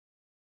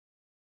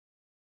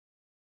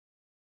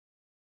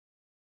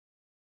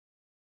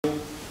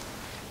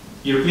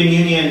European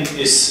Union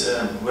is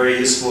a very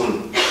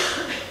useful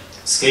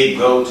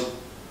scapegoat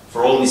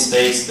for all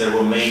mistakes that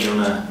were made on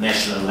a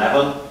national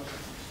level.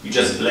 You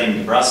just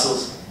blame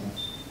Brussels.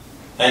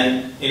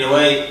 And in a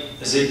way,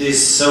 as it is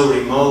so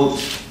remote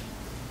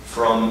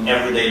from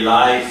everyday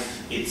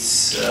life,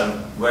 it's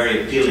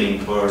very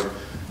appealing, or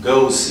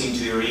goes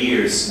into your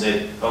ears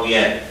that, oh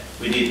yeah,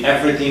 we did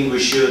everything we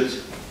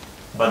should,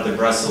 but the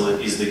Brussels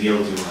is the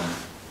guilty one.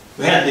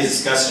 We had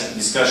this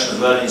discussion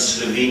as well in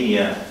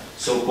Slovenia,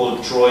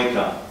 so-called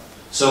Troika.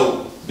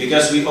 So,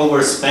 because we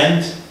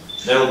overspent,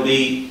 there will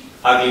be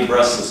ugly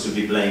Brussels to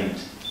be blamed.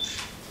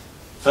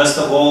 First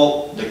of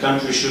all, the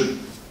country should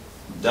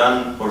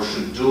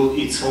do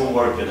its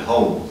homework at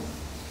home.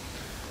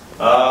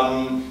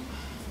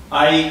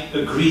 I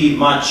agree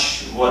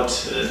much what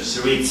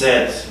Sarit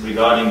said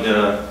regarding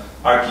the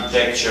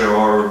architecture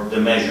or the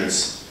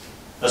measures.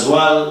 As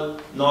well,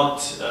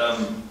 not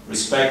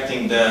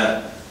respecting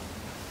the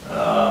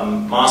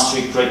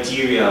Maastricht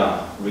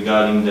criteria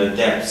regarding the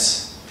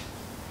debts.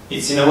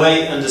 It's in a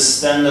way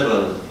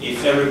understandable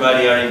if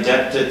everybody are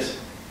indebted,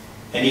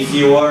 and if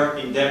you are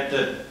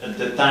indebted at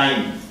the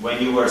time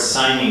when you were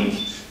signing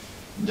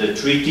the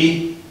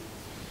treaty,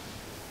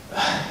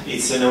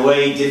 it's in a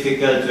way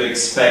difficult to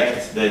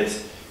expect that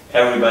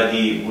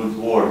everybody would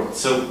work.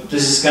 So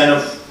this is kind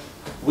of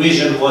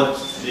vision what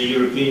the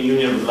European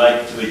Union would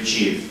like to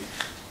achieve.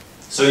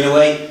 So in a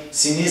way,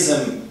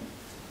 cynicism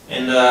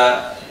and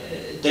that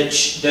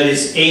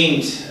is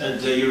aimed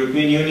at the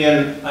European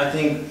Union, I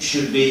think,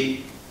 should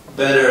be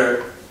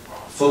better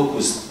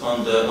focused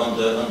on the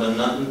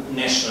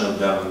national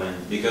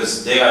government,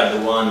 because they are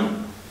the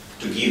one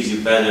to give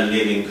you better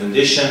living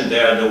condition. They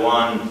are the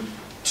one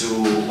to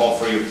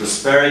offer you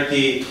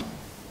prosperity.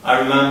 I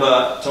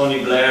remember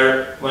Tony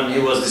Blair, when he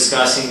was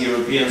discussing the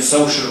European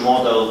social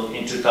model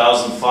in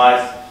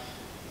 2005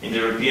 in the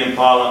European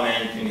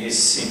Parliament, in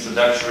his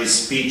introductory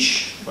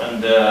speech when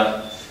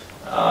the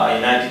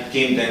United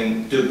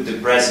Kingdom took the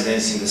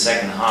presidency in the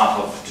second half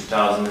of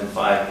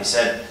 2005. He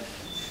said,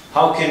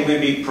 how can we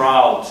be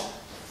proud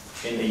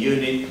in the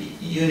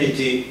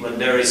unity when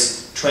there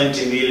is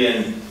 20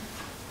 million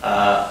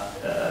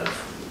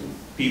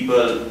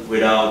people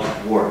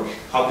without work?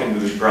 How can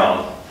we be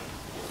proud?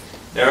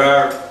 There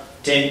are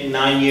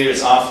 9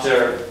 years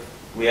after,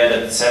 we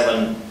added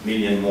 7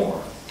 million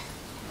more.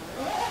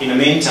 In the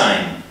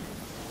meantime,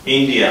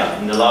 India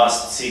in the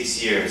last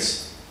 6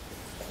 years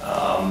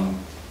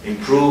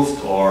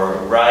improved or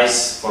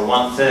rise for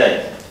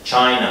 1/3,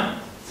 China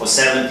for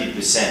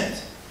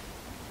 70%.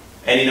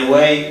 And in a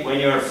way, when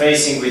you are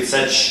facing with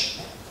such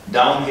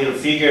downhill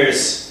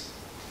figures,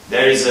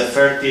 there is a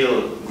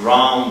fertile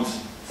ground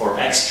for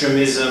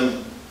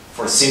extremism,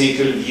 for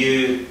cynical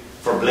view,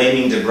 for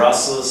blaming the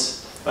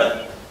Brussels.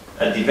 But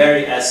at the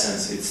very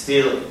essence, it's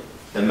still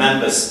the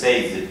member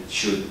state that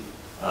should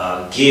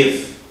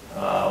give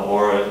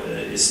or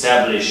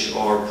establish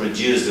or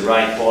produce the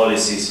right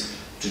policies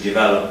to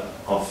develop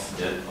of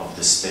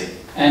the state.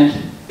 And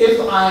if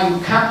I'm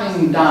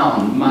cutting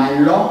down my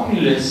long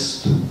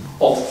list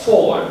of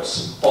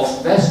faults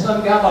of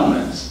Western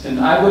governments, and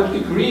I would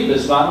agree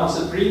with one of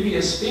the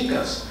previous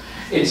speakers,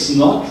 it's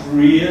not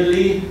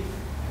really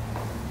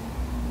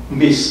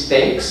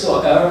mistakes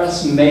or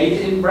errors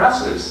made in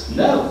Brussels.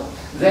 No,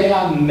 they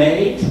are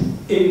made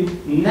in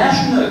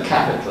national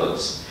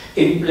capitals,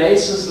 in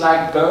places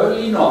like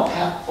Berlin or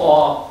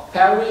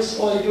Paris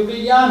or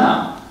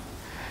Ljubljana.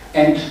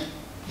 And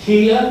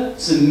here,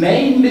 the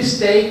main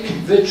mistake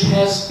which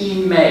has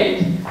been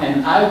made,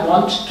 and I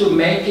want to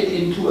make it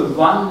into a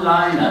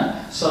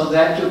one-liner so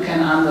that you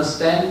can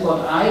understand what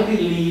I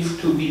believe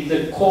to be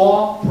the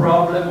core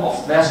problem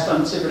of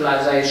Western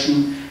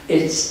civilization,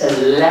 it's a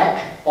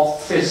lack of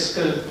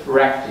fiscal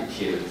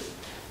rectitude.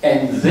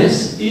 And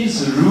this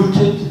is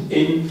rooted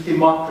in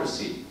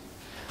democracy.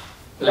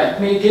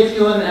 Let me give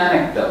you an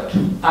anecdote.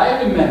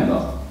 I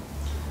remember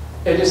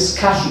a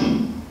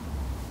discussion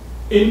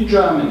in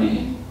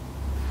Germany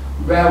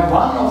where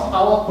one of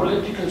our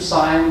political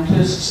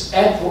scientists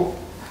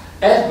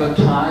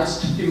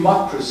advertised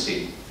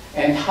democracy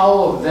and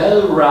how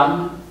well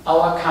run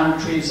our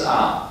countries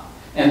are.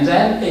 And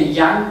then a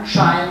young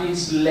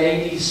Chinese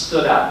lady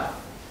stood up.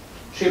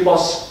 She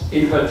was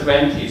in her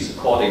 20s,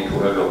 according to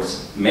her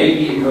looks,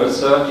 maybe in her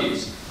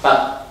 30s,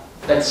 but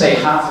let's say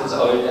half as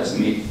old as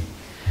me.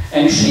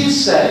 And she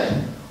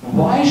said,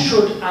 why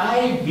should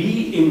I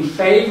be in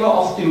favor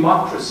of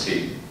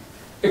democracy?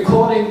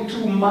 According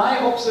to my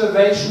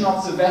observation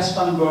of the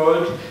Western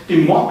world,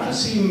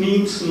 democracy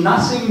means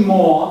nothing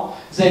more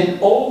than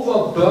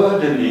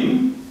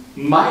overburdening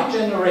my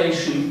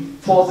generation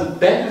for the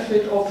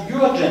benefit of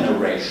your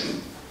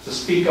generation. The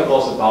speaker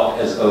was about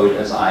as old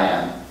as I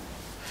am.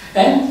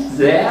 And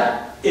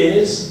there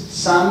is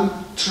some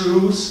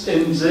truth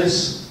in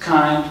this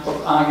kind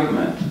of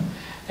argument.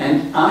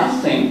 And I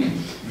think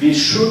we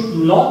should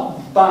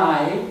not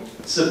buy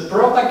the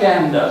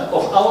propaganda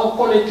of our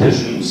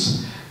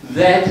politicians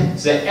that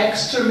the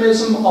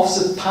extremism of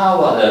the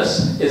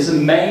powerless is the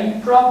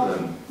main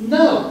problem.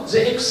 No,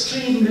 the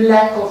extreme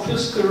lack of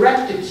fiscal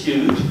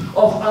rectitude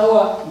of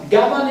our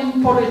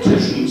governing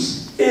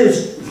politicians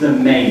is the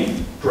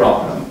main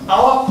problem.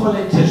 Our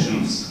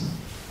politicians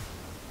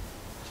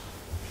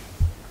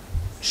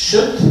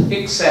should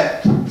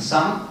accept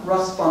some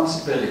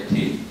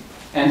responsibility,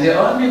 and the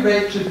only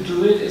way to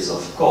do it is,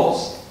 of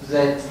course,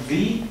 that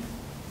we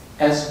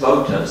as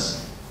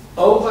voters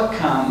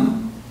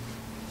overcome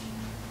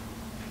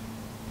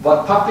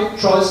what public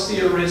choice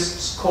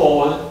theorists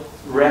call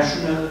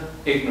rational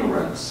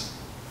ignorance.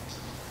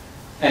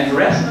 And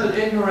rational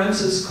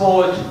ignorance is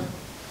called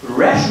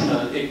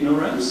rational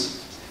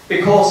ignorance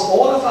because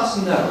all of us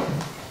know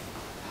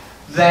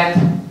that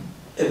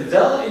a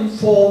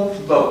well-informed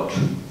vote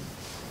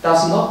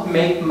does not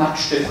make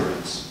much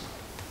difference.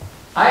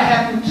 I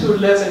happen to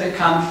live in a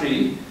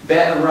country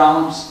where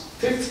around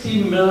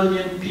 50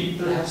 million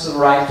people have the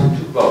right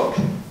to vote.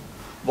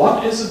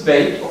 What is the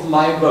weight of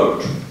my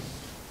vote?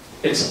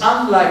 It's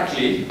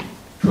unlikely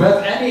to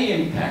have any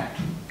impact.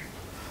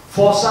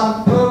 For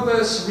some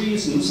perverse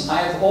reasons,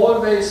 I've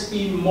always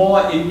been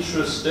more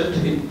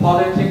interested in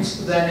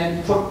politics than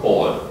in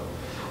football.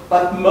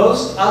 But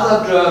most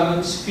other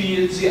Germans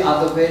feel the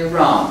other way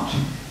around.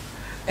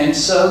 And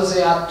so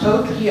they are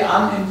totally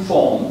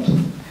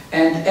uninformed.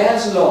 And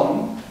as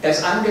long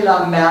as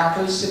Angela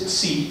Merkel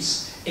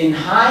succeeds in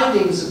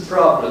hiding the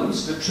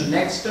problems which the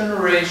next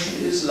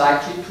generation is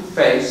likely to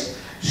face,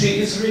 she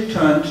is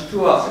returned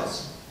to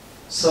office.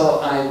 So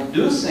I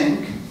do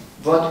think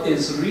what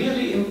is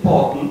really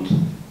important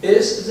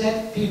is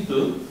that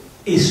people,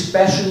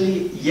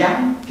 especially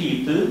young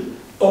people,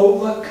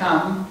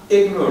 overcome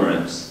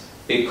ignorance,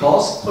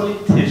 because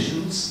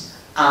politicians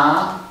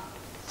are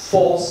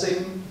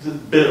forcing the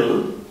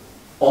bill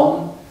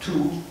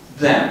onto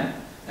them.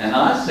 And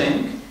I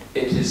think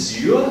it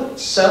is your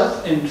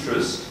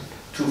self-interest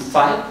to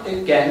fight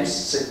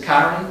against the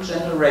current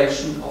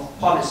generation of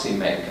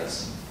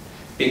policymakers,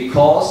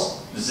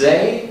 because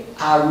they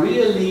are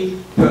really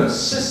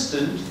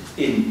persistent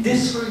in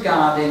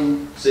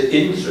disregarding the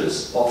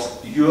interests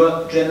of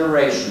your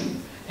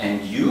generation.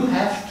 And you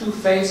have to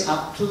face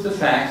up to the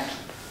fact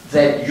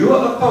that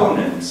your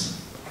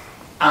opponents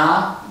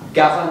are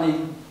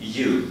governing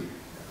you.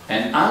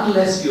 And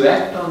unless you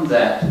act on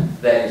that,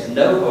 there is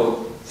no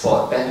hope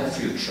for a better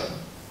future.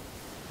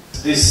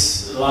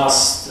 This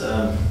last,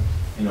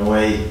 in a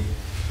way,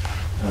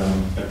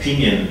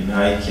 opinion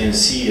I can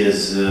see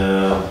as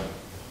a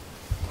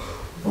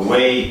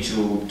way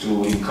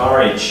to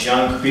encourage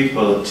young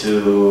people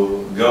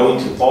to go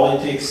into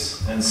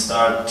politics and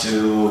start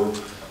to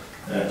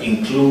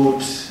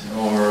include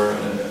or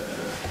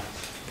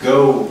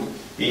go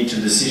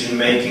into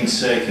decision-making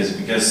circles,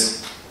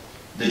 because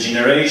the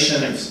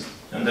generations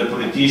and the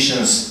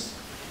politicians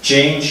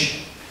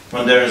change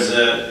when there is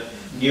a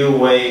new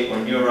way or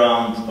new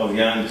round of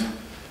young,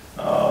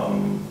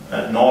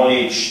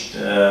 acknowledged,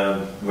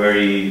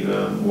 very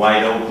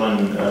wide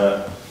open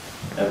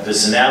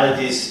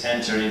personalities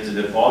enter into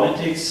the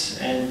politics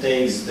and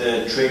takes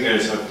the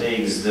triggers or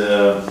takes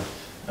the,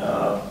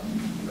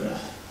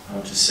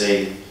 how to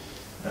say,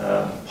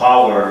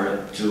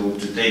 power to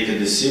take a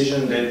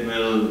decision that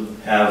will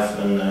have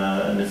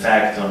an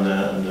effect on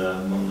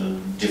the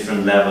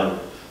different level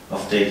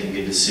of taking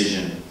a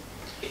decision.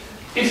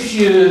 If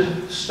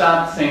you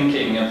start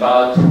thinking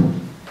about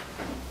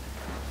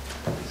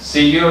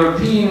the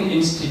European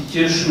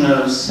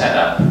institutional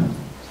setup,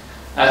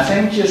 I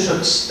think you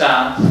should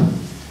start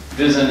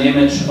with an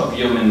image of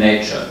human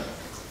nature.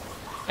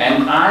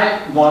 And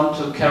I want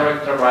to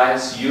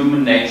characterize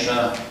human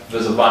nature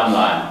with one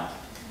line.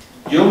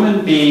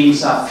 Human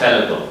beings are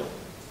fallible.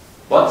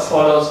 What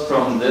follows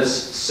from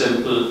this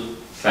simple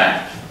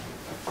fact?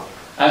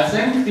 I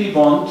think we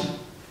want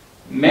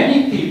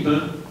many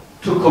people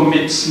to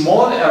commit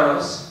small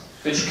errors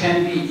which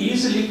can be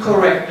easily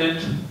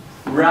corrected,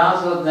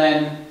 rather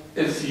than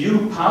a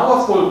few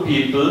powerful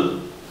people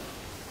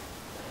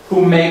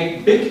who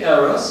make big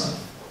errors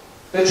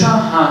which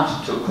are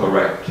hard to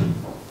correct.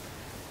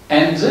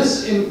 And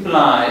this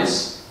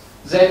implies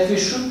that we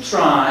should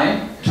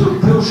try to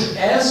push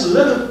as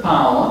little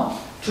power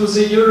to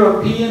the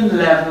European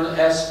level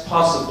as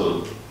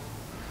possible.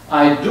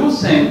 I do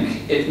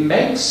think it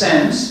makes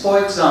sense,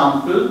 for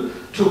example,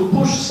 to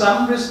push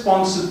some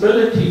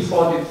responsibility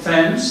for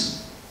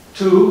defense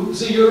to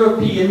the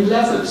European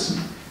levels.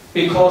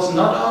 Because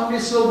not only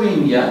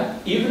Slovenia,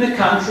 even a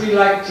country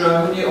like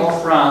Germany or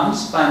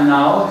France by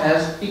now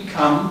has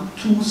become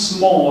too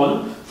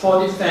small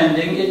for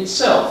defending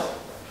itself.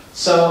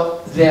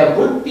 So there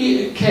would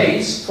be a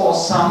case for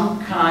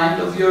some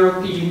kind of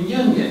European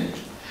Union.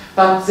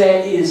 But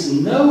there is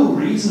no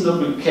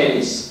reasonable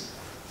case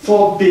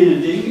for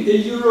building a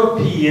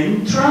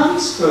European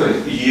transfer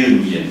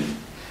union.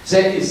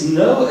 There is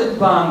no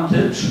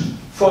advantage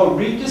for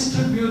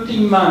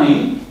redistributing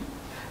money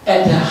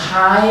at a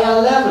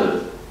higher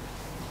level.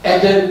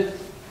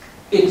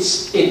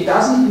 It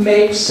doesn't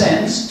make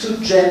sense to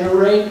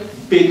generate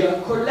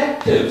bigger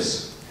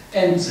collectives.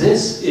 And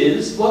this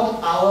is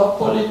what our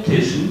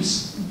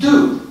politicians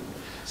do.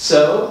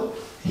 So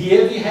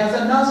here we have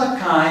another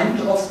kind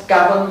of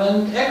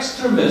government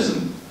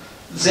extremism.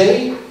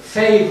 They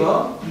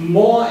favor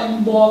more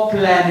and more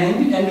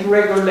planning and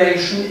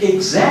regulation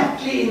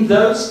exactly in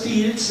those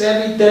fields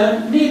where we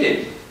don't need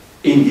it.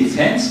 In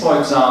defense, for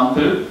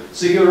example,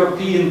 the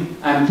European,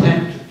 I'm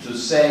tempted to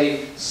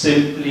say,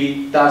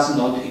 simply does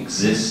not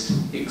exist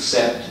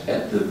except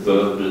at the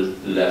verbal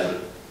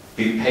level.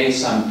 We pay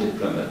some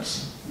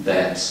diplomats,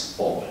 that's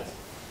all.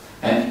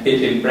 And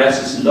it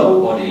impresses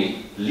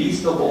nobody,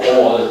 least of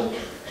all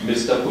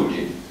Mr.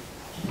 Putin.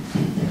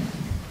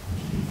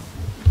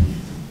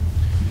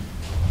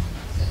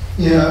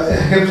 Yeah, I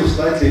have to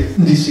slightly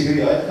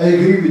disagree. I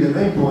agree with the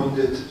main point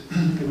that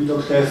we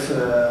don't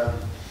have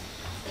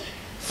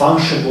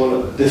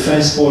functional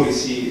defense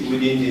policy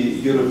within the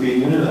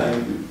European Union. I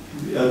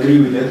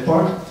agree with that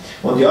part.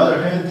 On the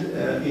other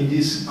hand, in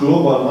this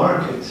global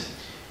market,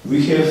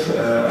 we have,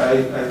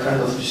 I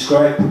kind of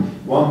describe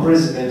one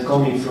president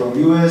coming from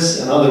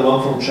US, another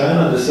one from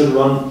China, the third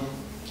one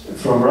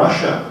from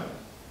Russia.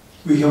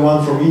 We have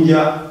one from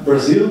India,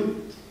 Brazil,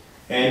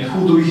 and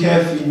who do we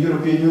have in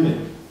European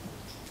Union?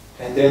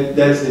 And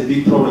that's the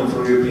big problem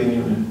for European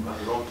Union.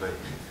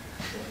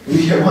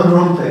 We have one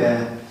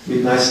Rompe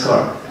with nice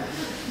car,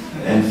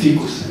 and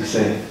ficus, we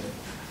say,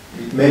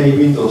 with many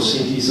windows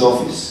in his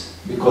office,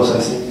 because I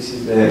think this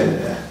is the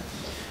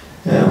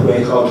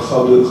way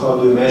how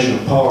do you measure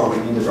power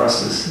within the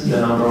Brussels, the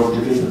number of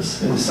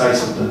divisions and the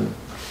size of them.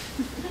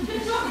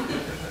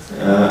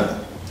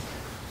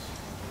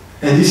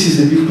 And this is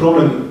the big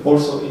problem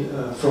also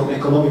from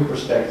economic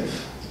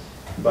perspective.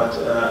 But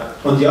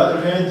on the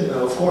other hand,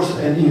 of course,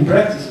 and in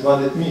practice,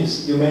 what it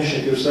means, you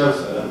mentioned yourself,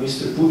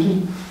 Mr.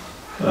 Putin.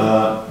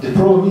 The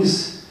problem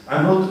is,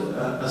 I'm not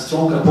a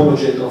strong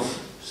apologist of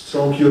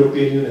strong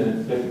European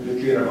Union, let me be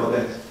clear about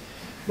that.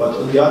 But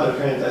on the other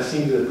hand, I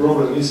think the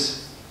problem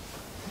is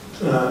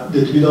that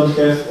we don't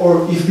have,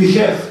 or if we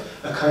have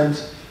a kind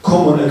of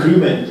common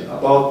agreement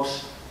about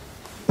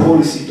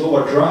policy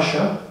toward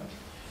Russia,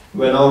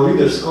 when our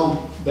leaders come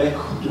back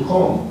to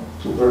home,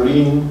 to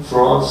Berlin,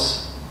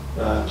 France,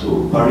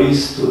 to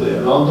Paris, to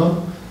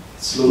London,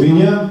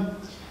 Slovenia,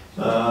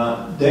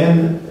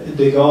 then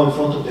they go in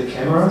front of the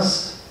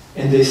cameras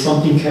and they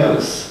something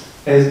else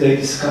as they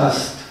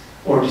discussed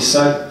or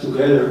decided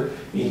together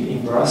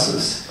in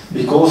Brussels,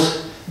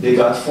 because they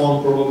got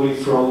phone probably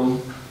from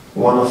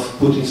one of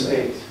Putin's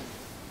aides,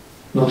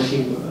 not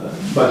him,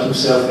 but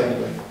himself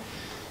anyway.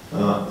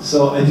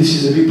 And this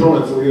is a big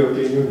problem for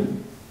European Union.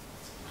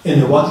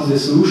 And what is the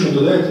solution to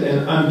that?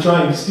 And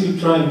I'm still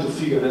trying to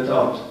figure that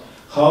out,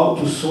 how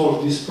to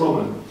solve this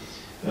problem.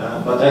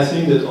 But I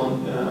think that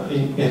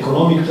in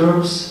economic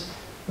terms,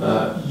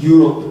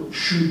 Europe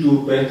should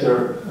do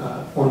better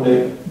on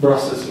the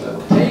Brussels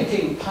level.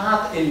 Taking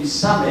part in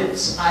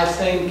summits, I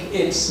think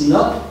it's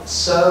not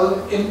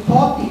so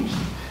important.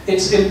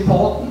 It's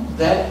important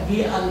that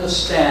we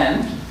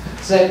understand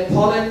that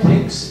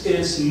politics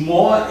is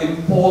more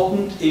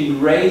important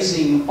in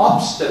raising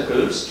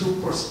obstacles to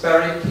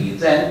prosperity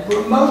than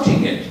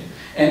promoting it.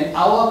 And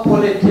our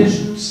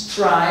politicians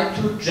try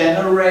to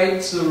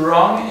generate the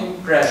wrong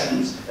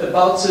impressions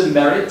about the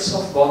merits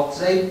of what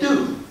they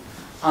do.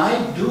 I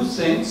do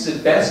think the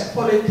best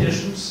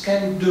politicians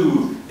can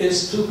do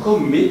is to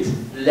commit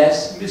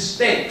less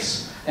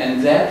mistakes.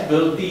 And that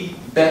will be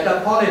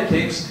better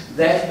politics,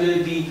 that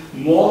will be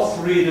more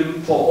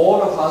freedom for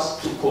all of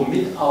us to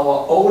commit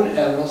our own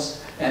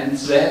errors, and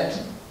that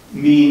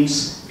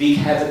means we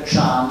have a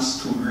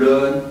chance to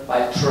learn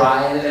by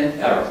trial and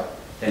error.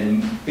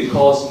 And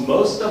because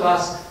most of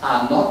us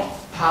are not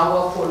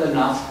powerful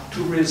enough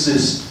to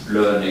resist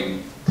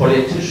learning,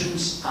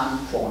 politicians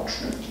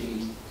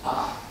unfortunately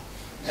are.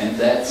 And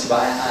that's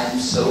why I'm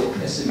so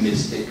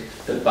pessimistic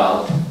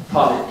about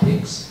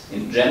politics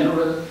in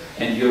general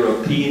and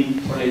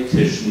European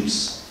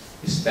politicians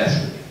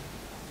especially.